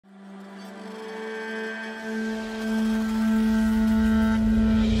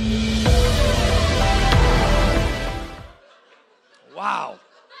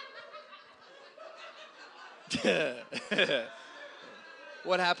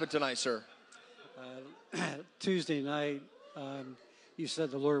What happened tonight, sir? Tuesday night, you said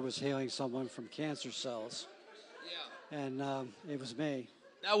the Lord was healing someone from cancer cells. Yeah. And it was me.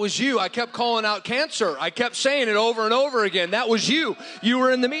 That was you. I kept calling out cancer. I kept saying it over and over again. That was you. You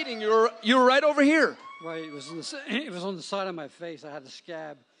were in the meeting. You were right over here. Right. It was on the side of my face. I had the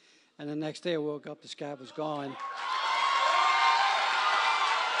scab. And the next day I woke up, the scab was gone.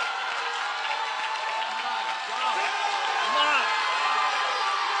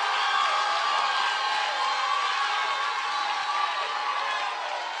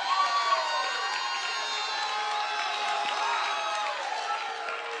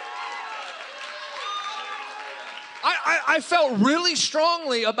 I felt really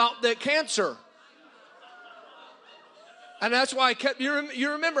strongly about the cancer. And that's why I kept,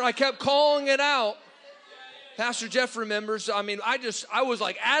 you remember, I kept calling it out. Pastor Jeff remembers. I mean, I was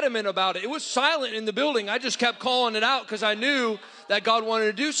like adamant about it. It was silent in the building. I just kept calling it out because I knew that God wanted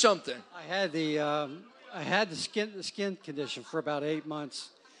to do something. I had the skin condition for about 8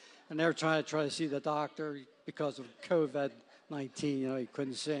 months. And they were trying to see the doctor because of COVID-19. You know, he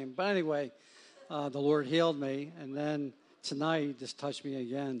couldn't see him. But anyway, the Lord healed me. And then tonight, he just touched me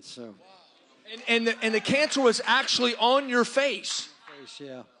again. So. And the cancer was actually on your face.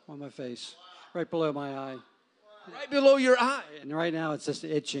 Yeah, on my face, right below my eye. Right below your eye. And right now it's just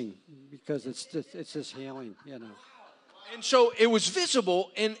itching because it's just healing, you know. And so it was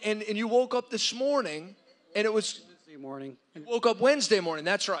visible, and you woke up this morning, and it was Wednesday morning. You woke up Wednesday morning.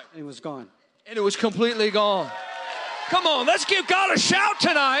 That's right. And it was gone. And it was completely gone. Come on, let's give God a shout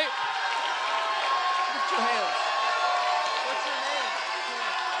tonight. Lift your hands.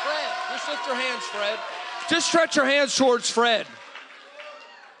 Just lift your hands, Fred. Just stretch your hands towards Fred.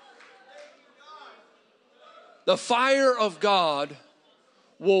 The fire of God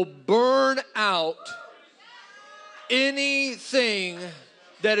will burn out anything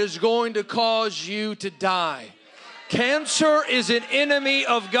that is going to cause you to die. Cancer is an enemy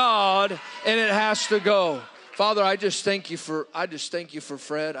of God, and it has to go. Father, I just thank you for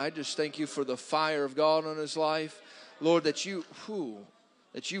Fred. I just thank you for the fire of God on his life. Lord, that you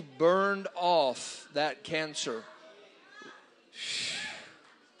burned off that cancer.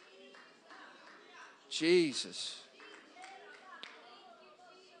 Jesus.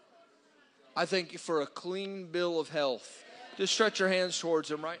 I thank you for a clean bill of health. Just stretch your hands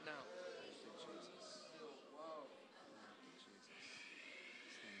towards him right now.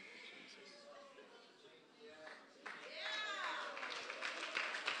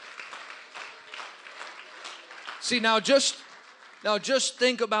 See, now just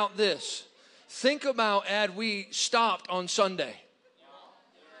think about this. Think about had we stopped on Sunday.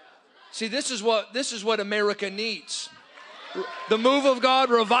 See, this is what America needs. The move of God,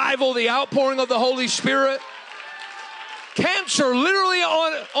 revival, the outpouring of the Holy Spirit. Cancer literally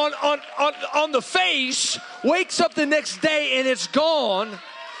on the face, wakes up the next day and it's gone.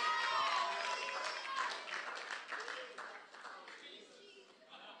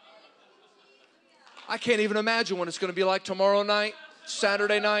 I can't even imagine what it's going to be like tomorrow night,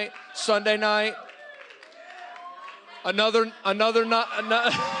 Saturday night, Sunday night. Another